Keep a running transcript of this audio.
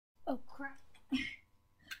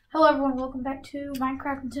Hello everyone, welcome back to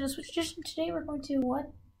Minecraft Nintendo Switch Edition. Today we're going to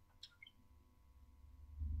what?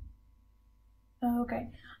 Okay.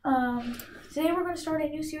 Today we're going to start a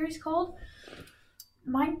new series called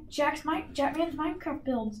Jackman's Minecraft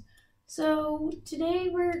Builds. So today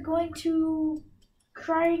we're going to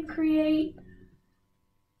try and create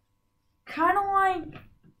kind of like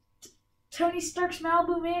Tony Stark's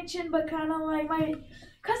Malibu Mansion, but kind of like my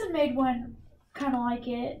cousin made one kind of like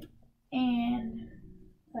it, and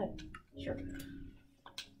sure.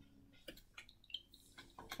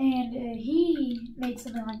 And he made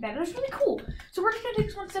something like that. It was really cool. So we're just going to take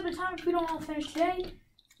this one step at a time. If we don't all finish today,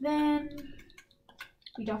 then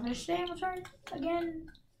we don't finish today, and we'll try again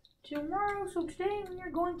tomorrow. So today we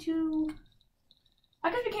are going to...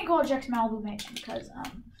 I guess we can't call it Jack's Malibu Mansion because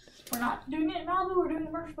we're not doing it in Malibu. We're doing it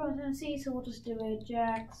in Murfreesboro, Tennessee. So we'll just do it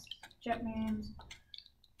Jackman's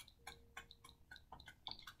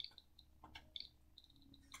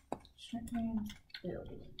build.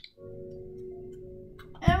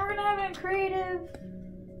 And we're gonna have it in creative.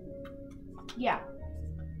 Yeah.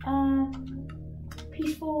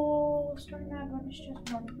 Peaceful starting map, it's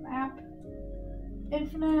just normal map.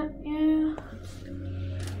 Infinite, yeah.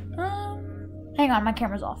 Hang on, my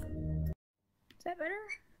camera's off. Is that better?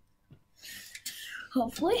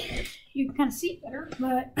 Hopefully. You can kind of see it better,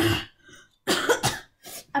 but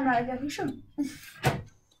I'm not exactly sure.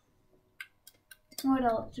 What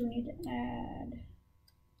else do we need to add?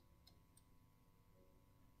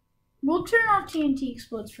 We'll turn off TNT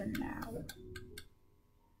explodes for now.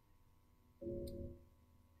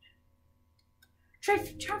 Try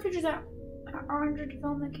features that are under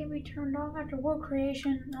development can be turned off after world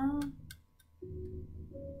creation.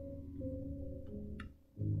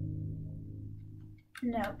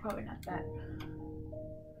 No, probably not that.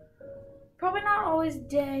 Probably not always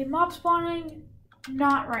day. Mob spawning,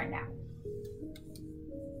 not right now.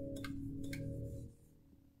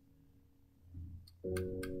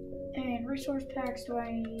 And resource packs, do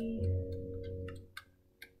I need?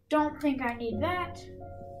 Don't think I need that.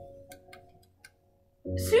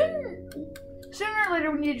 Sooner or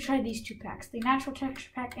later we need to try these two packs, the natural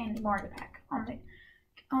texture pack and the Mario pack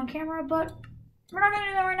on camera, but we're not gonna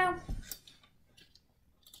do that right now.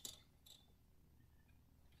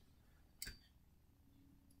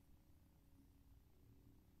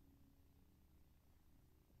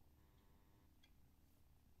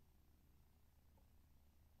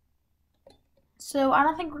 So I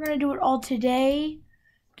don't think we're gonna do it all today.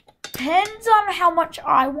 Depends on how much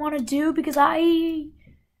I want to do because I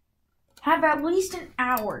have at least an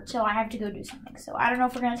hour till I have to go do something. So I don't know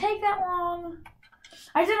if we're gonna take that long.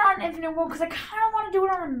 I did it on Infinite World because I kind of want to do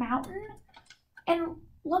it on a mountain. And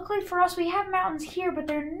luckily for us, we have mountains here, but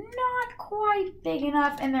they're not quite big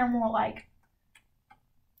enough, and they're more like,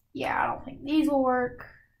 yeah, I don't think these will work.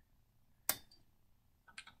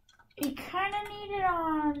 You kind of need it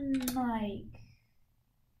on like.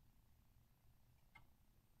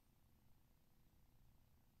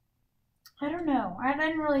 I don't know. I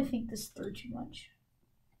didn't really think this through too much.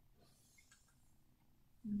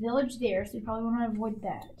 Village there, so you probably want to avoid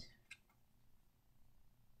that.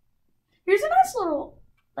 Here's a nice little,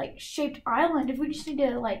 like, shaped island. If we just need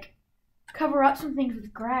to, like, cover up some things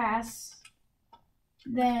with grass,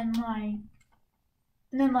 then,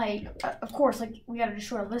 of course, like, we gotta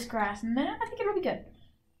destroy this grass, and then I think it'll be good.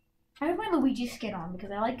 I have my Luigi skin on because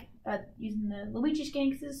I like using the Luigi skin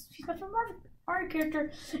because he's my favorite Mario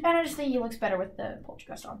character, and I just think he looks better with the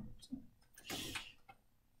poltergeist on. So.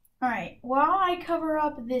 Alright, while I cover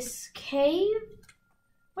up this cave,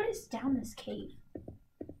 what is down this cave?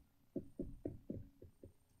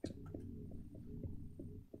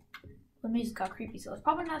 The music got creepy, so it's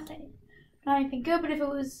probably not anything good, but if it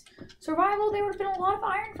was survival, there would have been a lot of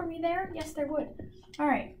iron for me there. Yes, there would.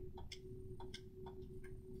 Alright.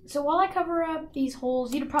 So while I cover up these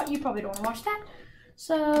holes, you probably don't want to watch that,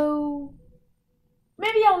 so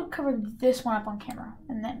maybe I'll cover this one up on camera,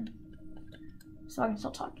 and then, so I can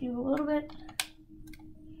still talk to you a little bit.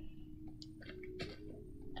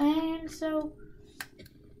 And so,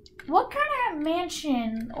 what kind of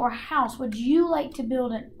mansion or house would you like to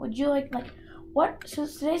build in? Would you like what, so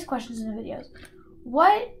today's questions in the videos.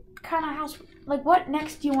 What kind of house, like what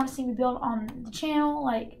next do you want to see me build on the channel?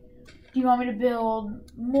 Like, do you want me to build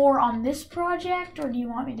more on this project, or do you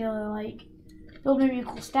want me to like build maybe a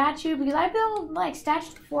cool statue? Because I built like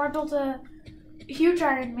statues before. I built a huge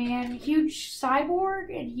Iron Man, huge Cyborg,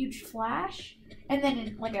 and huge Flash, and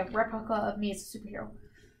then like a replica of me as a superhero.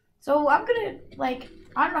 So I'm gonna like,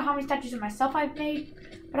 I don't know how many statues of myself I've made,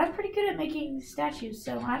 but I'm pretty good at making statues.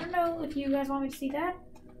 So I don't know if you guys want me to see that,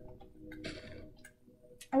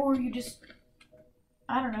 or you just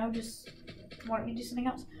I don't know, just wanted me to do something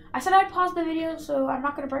else. I said I'd pause the video, so I'm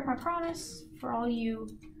not going to break my promise for all you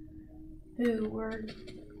who were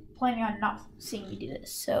planning on not seeing me do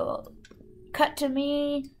this. So, cut to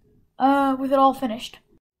me with it all finished.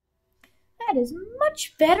 That is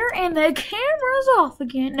much better, and the camera's off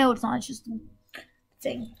again. No, it's not. It's just a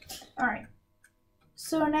thing. Alright.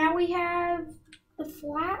 So now we have the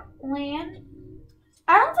flat land.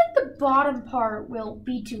 I don't think the bottom part will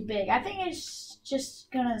be too big. I think it's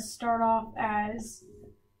just gonna start off as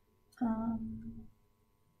how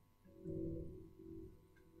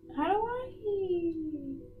do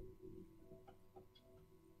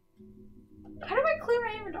I clear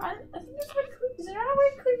my inventory? I think that's how to clear. Is there not a way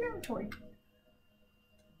to clear your inventory?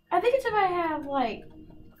 I think it's if I have like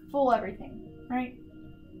full everything, right?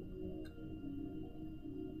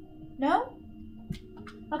 No?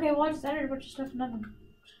 Okay, well I just added a bunch of stuff and nothing.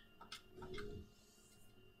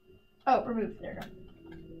 Oh, remove. There we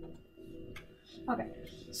go. Okay.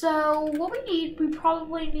 So what we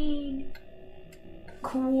probably need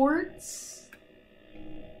quartz.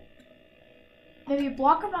 Maybe a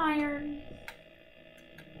block of iron.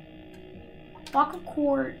 Block of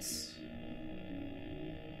quartz.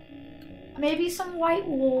 Maybe some white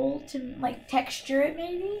wool to like texture it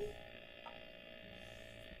maybe.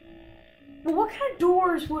 But what kind of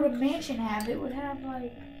doors would a mansion have? It would have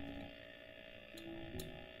like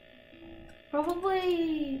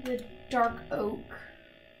probably the dark oak.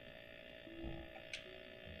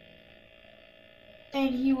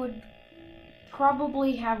 And he would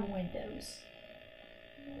probably have windows.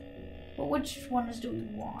 But which ones do we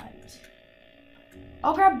want?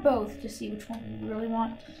 I'll grab both to see which one we really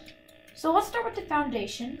want. So let's start with the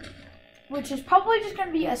foundation, which is probably just going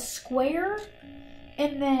to be a square,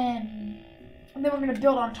 and then we're going to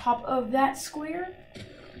build on top of that square.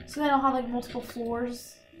 So then I'll have like multiple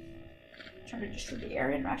floors. I'm trying to destroy the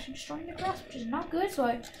area, and I'm actually destroying the grass, which is not good.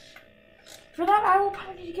 So for that, I will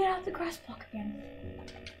probably need to get out the grass block again.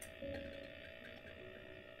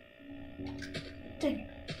 Dang it.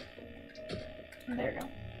 There we go.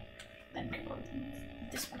 Then go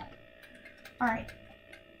this one up. Alright.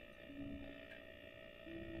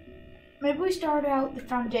 Maybe we start out the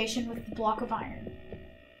foundation with the block of iron.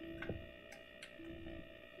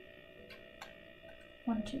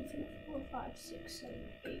 1, 2, 3, 4, 5, 6, 7,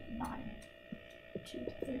 8, 9. 2,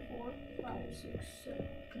 3, 4, 5, 6, 7,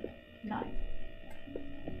 8, 9.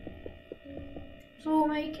 So we'll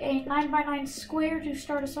make a 9 by 9 square to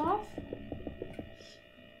start us off.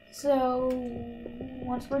 So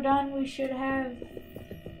once we're done, we should have,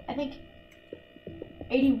 I think,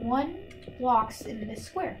 81 blocks in this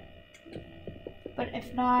square. But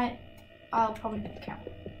if not, I'll probably need to count.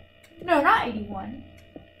 No, not 81.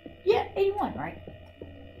 Yeah, 81, right?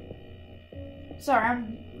 Sorry,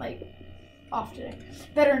 I'm like off today.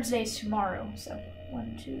 Veterans Day is tomorrow, so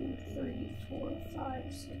 1, 2, 3, 4,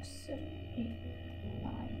 5, 6, 7, 8,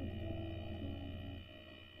 9.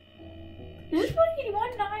 Is this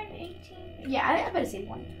 81, 9, 18? Yeah, I bet it's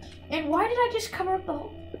 81. And why did I just cover up the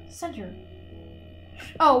whole center?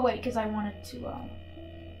 Oh, wait, because I wanted to,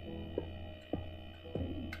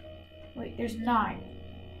 wait, there's 9.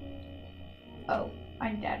 Oh,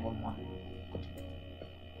 I need to add one more.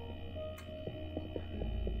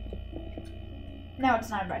 Now it's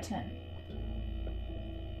 9 by 10.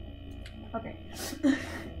 Okay.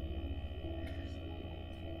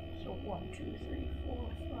 So 1, 2, 3, 4,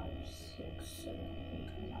 5, 6, 7,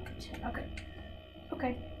 8, 9, 10. Okay.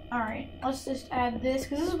 Okay. Alright. Let's just add this,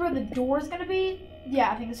 because this is where the door is going to be.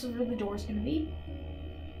 Yeah, I think this is where the door is going to be.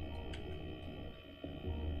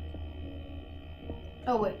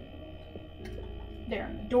 Oh, wait.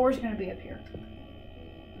 There. The door is going to be up here.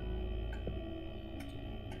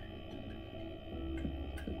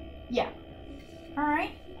 Yeah.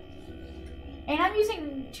 Alright. And I'm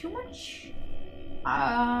using too much.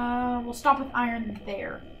 We'll stop with iron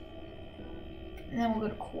there. And then we'll go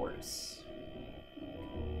to quartz.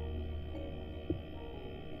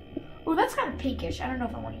 Oh, that's kind of pinkish. I don't know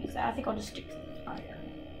if I want to use that. I think I'll just stick to iron.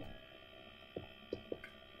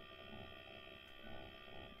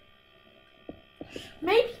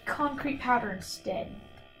 Maybe concrete powder instead.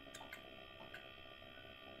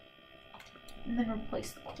 And then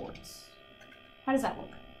replace the quartz. How does that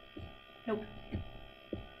look? Nope.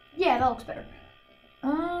 Yeah, that looks better.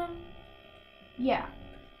 Yeah.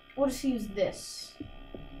 We'll just use this.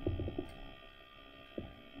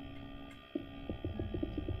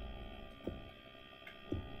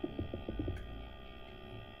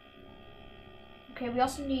 Okay, we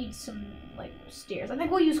also need some, like, stairs. I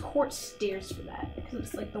think we'll use quartz stairs for that, because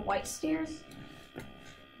it's, like, the white stairs.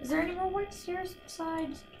 Is there any more white stairs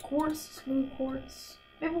besides quartz, smooth quartz?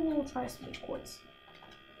 Maybe we'll try some quartz.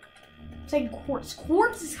 I'm saying quartz.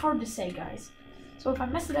 Quartz is hard to say, guys. So if I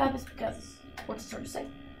mess it up, it's because quartz is hard to say.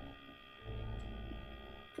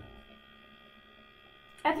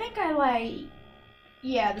 I think I like...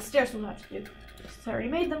 Yeah, the stairs will have to do. I already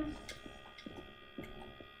made them.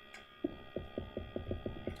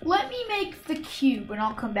 Let me make the cube, and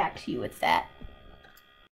I'll come back to you with that.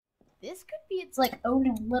 This could be its, like,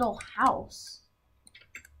 own little house.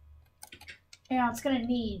 Yeah, it's gonna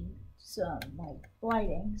need some, like,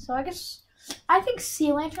 lighting. So I think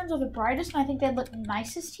sea lanterns are the brightest, and I think they'd look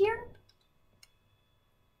nicest here.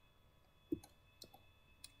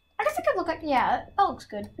 I guess it could look like, yeah, that looks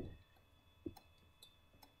good.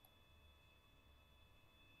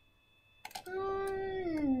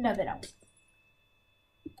 No, they don't.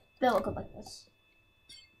 They look good like this.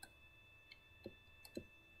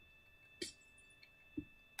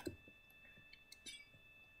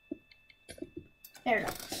 There we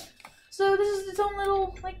go. So this is its own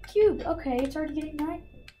little, like, cube. Okay, it's already getting night.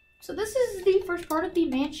 So this is the first part of the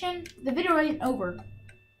mansion. The video ain't over,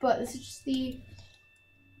 but this is just the,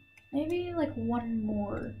 maybe, like, one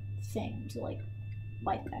more thing to, like,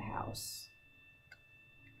 light the house.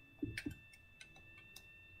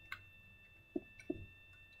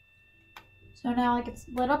 So now, like, it's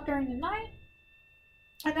lit up during the night.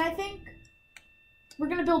 And I think we're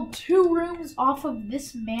gonna build 2 rooms off of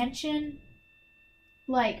this mansion.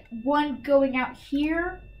 Like, one going out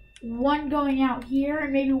here, one going out here,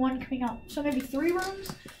 and maybe one coming out. So maybe 3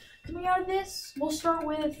 rooms coming out of this. We'll start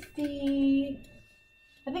with the,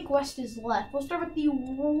 I think west is left. We'll start with the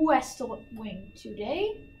west wing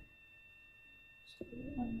today. So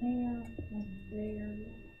one there, one there,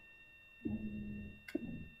 one.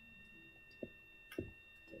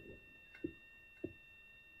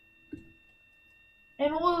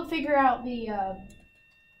 And we'll figure out the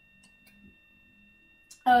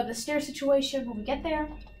stair situation when we get there.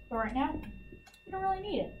 But right now, we don't really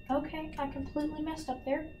need it. Okay, I completely messed up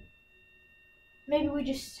there. Maybe we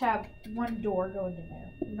just have 1 door going in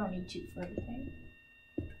there. We don't need 2 for everything.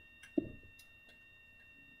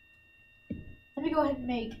 Let me go ahead and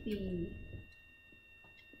make the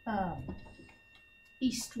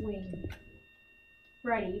east wing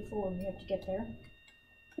ready for when we have to get there.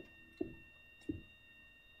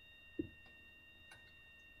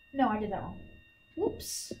 No, I did that wrong.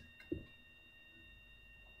 Whoops.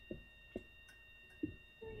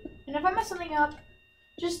 And if I mess something up,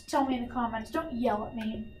 just tell me in the comments. Don't yell at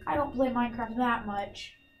me. I don't play Minecraft that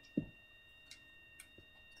much.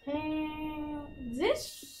 And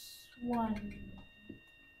this one.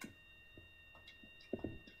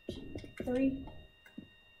 2, 3.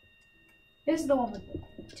 This is the one with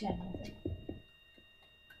the 10, I think.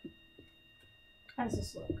 How does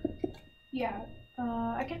this look? Yeah.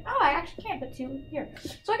 I actually can put 2 here.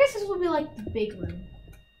 So I guess this will be like the big room.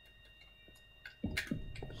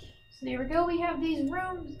 So there we go. We have these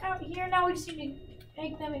rooms out here. Now we just need to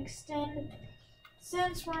make them extend.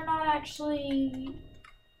 Since we're not actually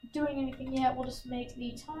doing anything yet, we'll just make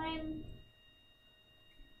the time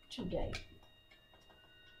today.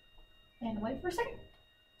 And wait for a second.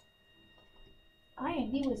 I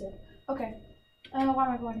am the wizard. Okay. Why am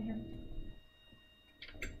I going here?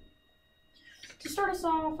 To start us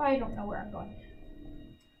off, I don't know where I'm going.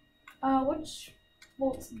 Well,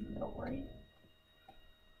 it's in the middle, right?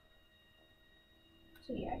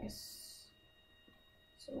 So yeah, I guess.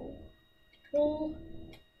 So, pull.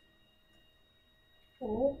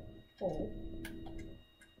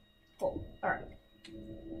 Alright.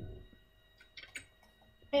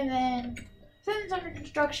 And then, since it's under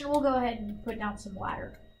construction, we'll go ahead and put down some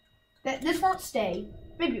ladder. This won't stay.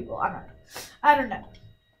 Maybe it will, I don't know.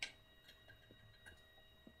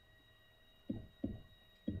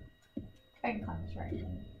 I can climb this right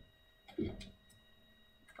in.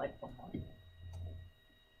 Like 1 more.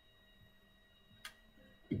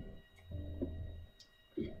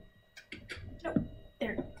 Nope. There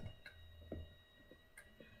we go.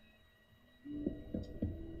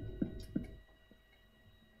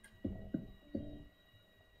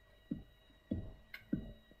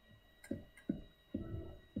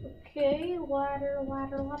 Okay, ladder.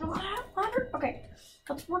 Okay,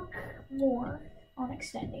 let's work more on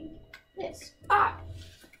extending this.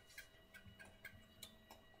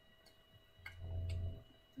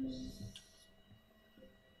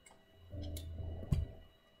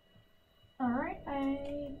 Alright,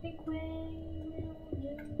 I think we will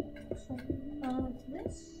do some of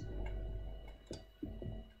this.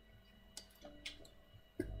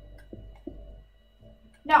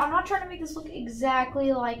 Now, I'm not trying to make this look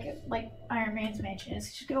exactly like Iron Man's mansion.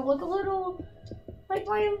 It's just gonna look a little like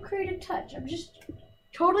my own creative touch. I'm just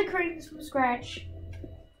totally creating this from scratch.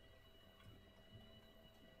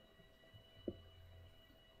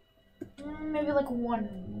 Maybe like one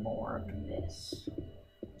more of this.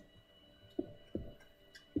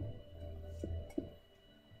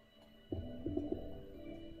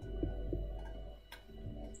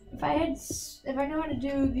 If I know how to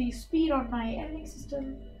do the speed on my editing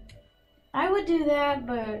system, I would do that,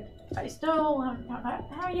 but I still haven't found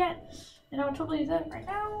out how yet, and I would totally do that right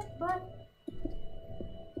now, but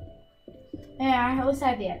yeah, at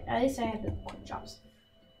least I have the quick jobs.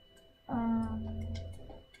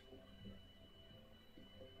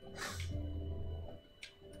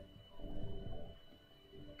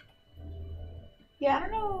 Yeah, I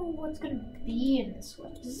don't know what's gonna be in this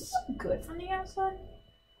one. Does this look good from the outside?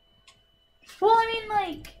 Well, I mean,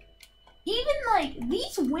 like, even, like,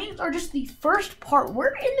 these wings are just the first part.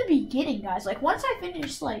 We're in the beginning, guys. Like, once I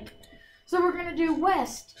finish, like, so we're gonna do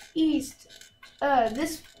west, east,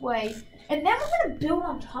 this way, and then we're gonna build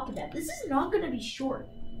on top of that. This is not gonna be short.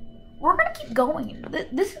 We're gonna keep going.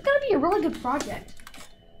 This is gonna be a really good project.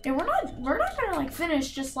 And we're not gonna, like,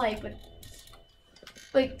 finish just, like, with,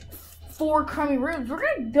 like, 4 crummy rooms. We're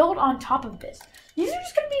gonna build on top of this. These are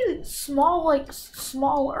just gonna be small, like,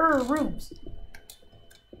 smaller rooms.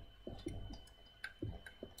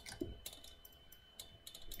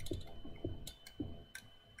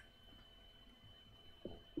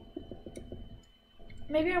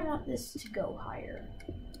 Maybe I want this to go higher.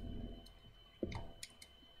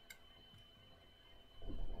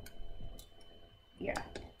 Yeah.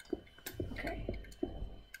 Okay.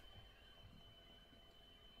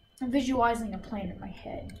 I'm visualizing a plan in my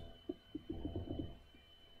head.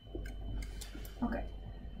 Okay.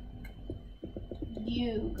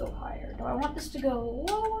 You go higher. Do I want this to go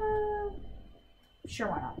lower? Sure,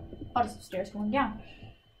 why not? I'll just have stairs going down.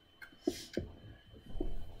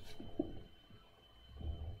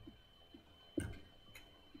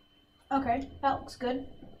 Okay, that looks good.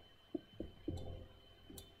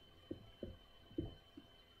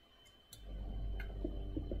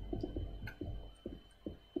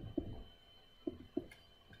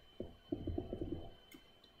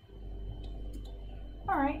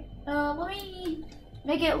 Alright, let me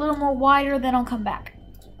make it a little more wider, then I'll come back.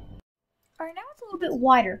 Alright, now it's a little bit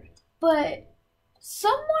wider, but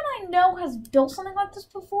someone I know has built something like this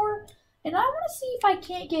before, and I want to see if I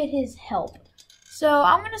can't get his help. So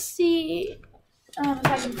I'm going to see if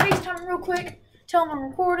I can FaceTime him real quick, tell him I'm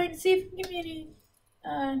recording, see if he can give me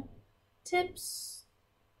any tips.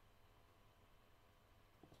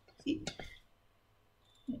 See.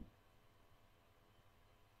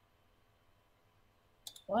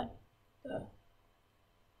 What?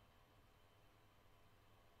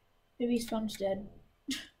 Maybe his phone's dead.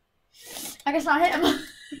 I guess not him.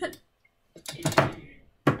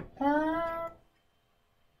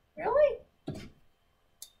 Really?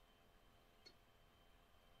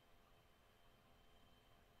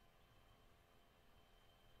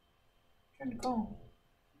 Trying to call him.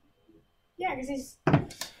 Yeah, because his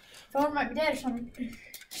phone might be dead or something.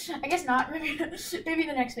 I guess not. Maybe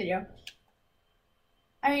the next video.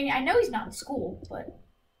 I mean, I know he's not in school, but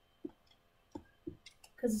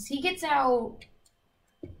because he gets out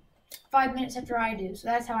 5 minutes after I do, so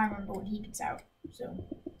that's how I remember when he gets out. So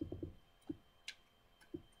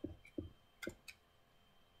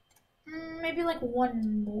maybe like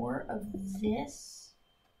one more of this.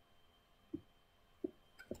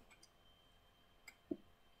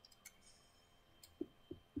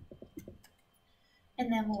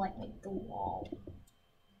 And then we'll like make the wall.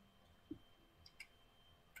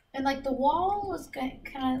 And like the wall is gonna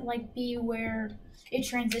kind of like be where it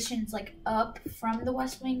transitions like up from the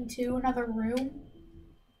west wing to another room.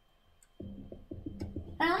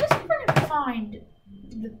 And let me see if I can find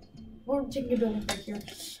the. We're taking a building right here.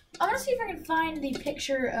 I want to see if I can find the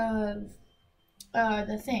picture of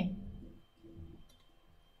the thing.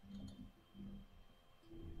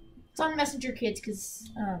 It's on Messenger Kids because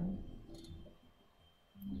I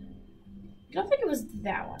don't think it was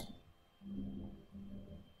that one.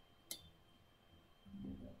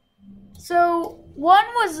 So one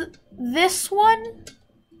was this one,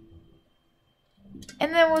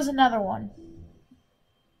 and there was another one.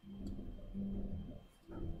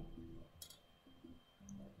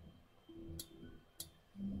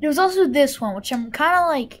 There was also this one, which I'm kind of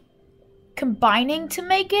like combining to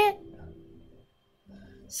make it.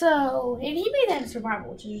 So, and he made that in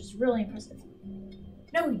survival, which is really impressive.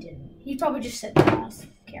 No, he didn't. He probably just said that off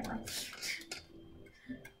camera.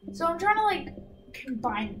 So I'm trying to like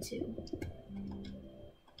combine the two.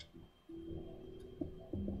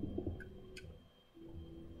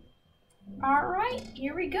 Alright,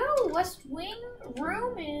 here we go. West Wing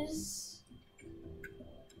room is,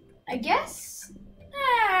 I guess,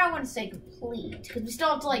 I wouldn't say complete, because we still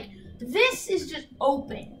have to, like, this is just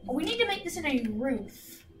open. We need to make this in a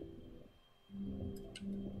roof.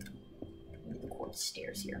 The quartz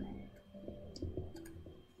stairs here.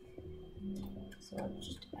 So let's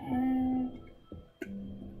just add.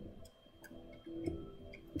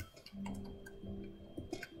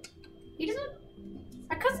 He doesn't.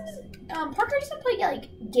 My cousin doesn't. Parker doesn't play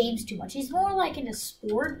like games too much. He's more like into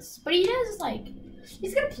sports, but he does like.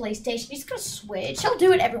 He's got a PlayStation. He's got a Switch. He'll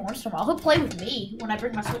do it every once in a while. He'll play with me when I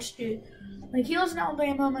bring my Switch to. Like he lives in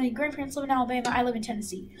Alabama. My grandparents live in Alabama. I live in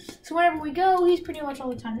Tennessee. So whenever we go, he's pretty much all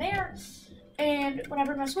the time there. And when I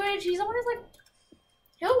bring my Switch, he's always like,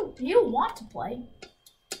 he'll want to play.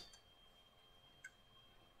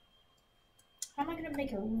 How am I gonna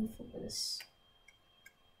make a roof over this?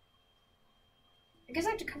 I guess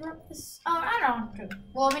I have to cover up this. Oh, I don't have to.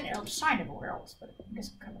 Well, I mean, it'll shine everywhere else, but I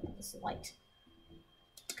guess I'll cover up this light.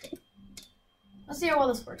 Okay. Let's see how well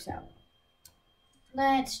this works out.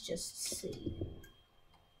 Let's just see.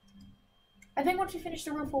 I think once we finish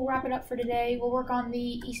the roof, we'll wrap it up for today. We'll work on the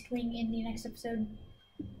East Wing in the next episode.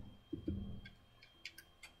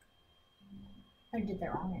 I did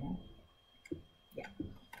that wrong, I know. Yeah.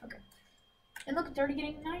 Okay. And look, it's already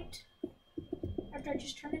getting night. After I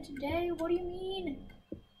just turned it to day? What do you mean?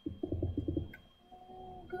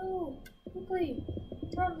 Oh, go. Quickly.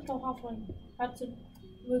 Run, little halfling. That's a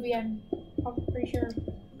movie I'm pretty sure.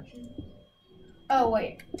 Oh,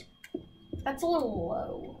 wait. That's a little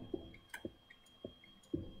low.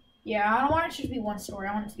 Yeah, I don't want it to just be one story.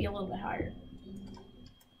 I want it to be a little bit higher.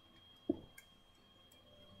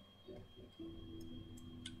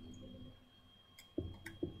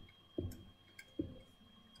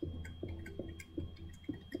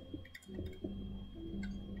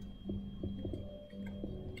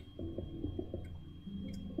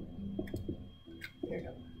 There we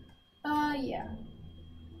go. Yeah.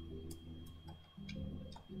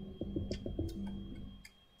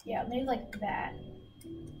 Yeah, maybe like that.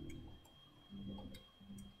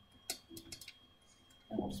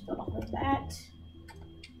 And we'll just build off of that.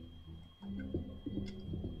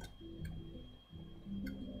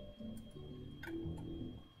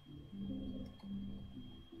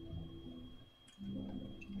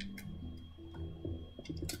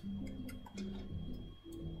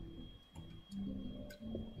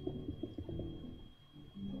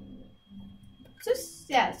 Just,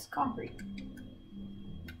 yeah, it's concrete.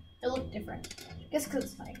 It looked different. I guess because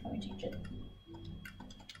it's night. Let me change it.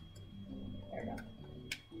 There we go.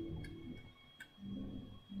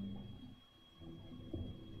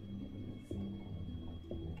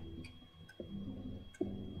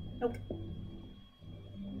 Nope.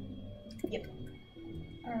 Yep.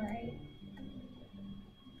 Alright.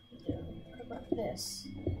 Cover up this.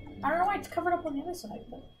 I don't know why it's covered up on the other side,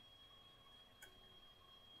 but.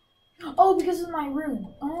 Oh, because of my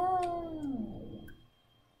room. Oh.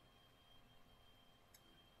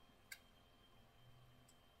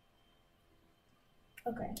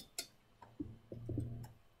 Okay.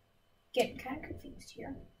 Getting kind of confused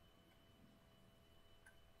here.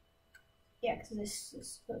 Yeah, because this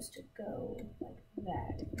is supposed to go like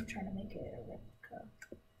that. I'm trying to make it a replica.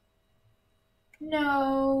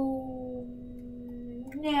 No.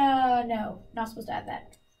 No, no. Not supposed to add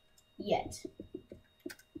that. Yet.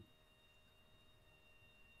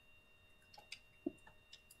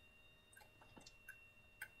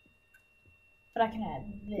 But I can add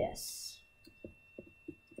this.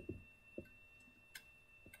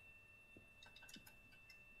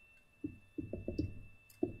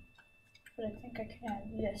 But I think I can add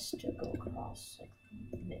this to go across like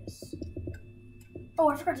this. Oh,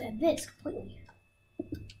 I forgot to add this completely.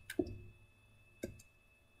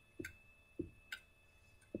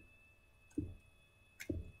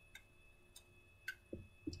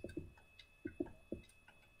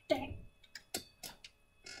 Dang.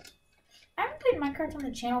 I haven't played Minecraft on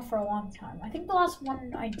the channel for a long time. I think the last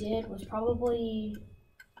one I did was probably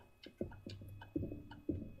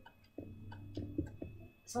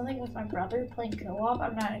something with my brother playing co-op.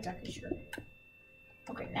 I'm not exactly sure.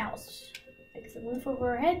 Okay, now let's fix the roof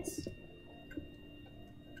over our heads.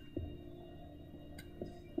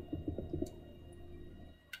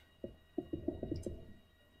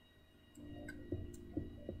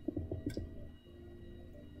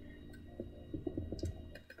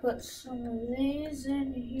 Put some of these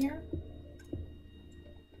in here.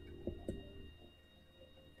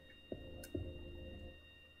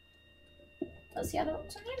 Let's see how that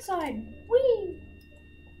looks on the inside. Whee!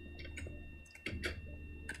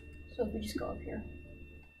 So if we just go up here.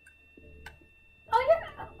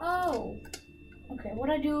 Okay,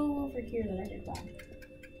 what I do over here that I did wrong?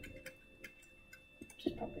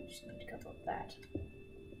 Probably just need to cover up that.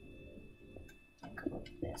 And cover up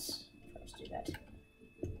this. Let's do that.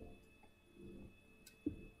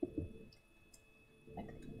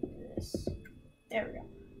 Like this. There we go.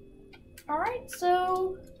 Alright,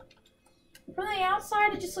 so from the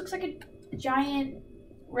outside it just looks like a giant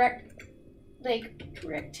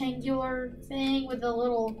rectangular thing with a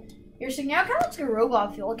little ear sticking out. Kind of looks like a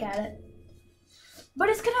robot if you look at it. But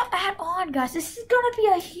it's gonna add on, guys. This is gonna be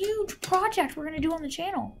a huge project we're gonna do on the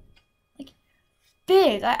channel. Like,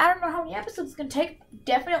 big. I don't know how many episodes it's gonna take.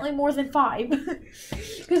 Definitely more than 5.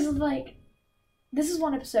 Because, like, this is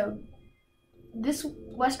one episode. This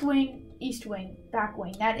west wing, east wing, back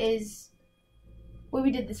wing. That is where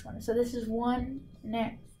we did this one. So this is one,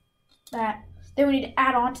 next, that. Then we need to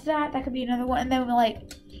add on to that. That could be another one. And then we're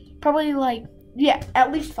probably yeah,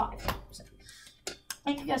 at least 5. So,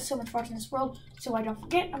 thank you guys so much for watching this world. So I don't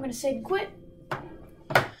forget, I'm gonna save and quit.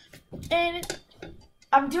 And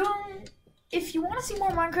I'm doing. If you want to see more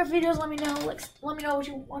Minecraft videos, let me know. Let me know what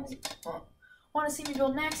you want to see me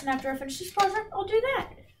build next. And after I finish this project, I'll do that.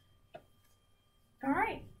 All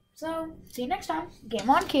right. So see you next time. Game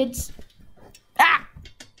on, kids. Ah!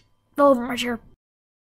 Fell over my chair.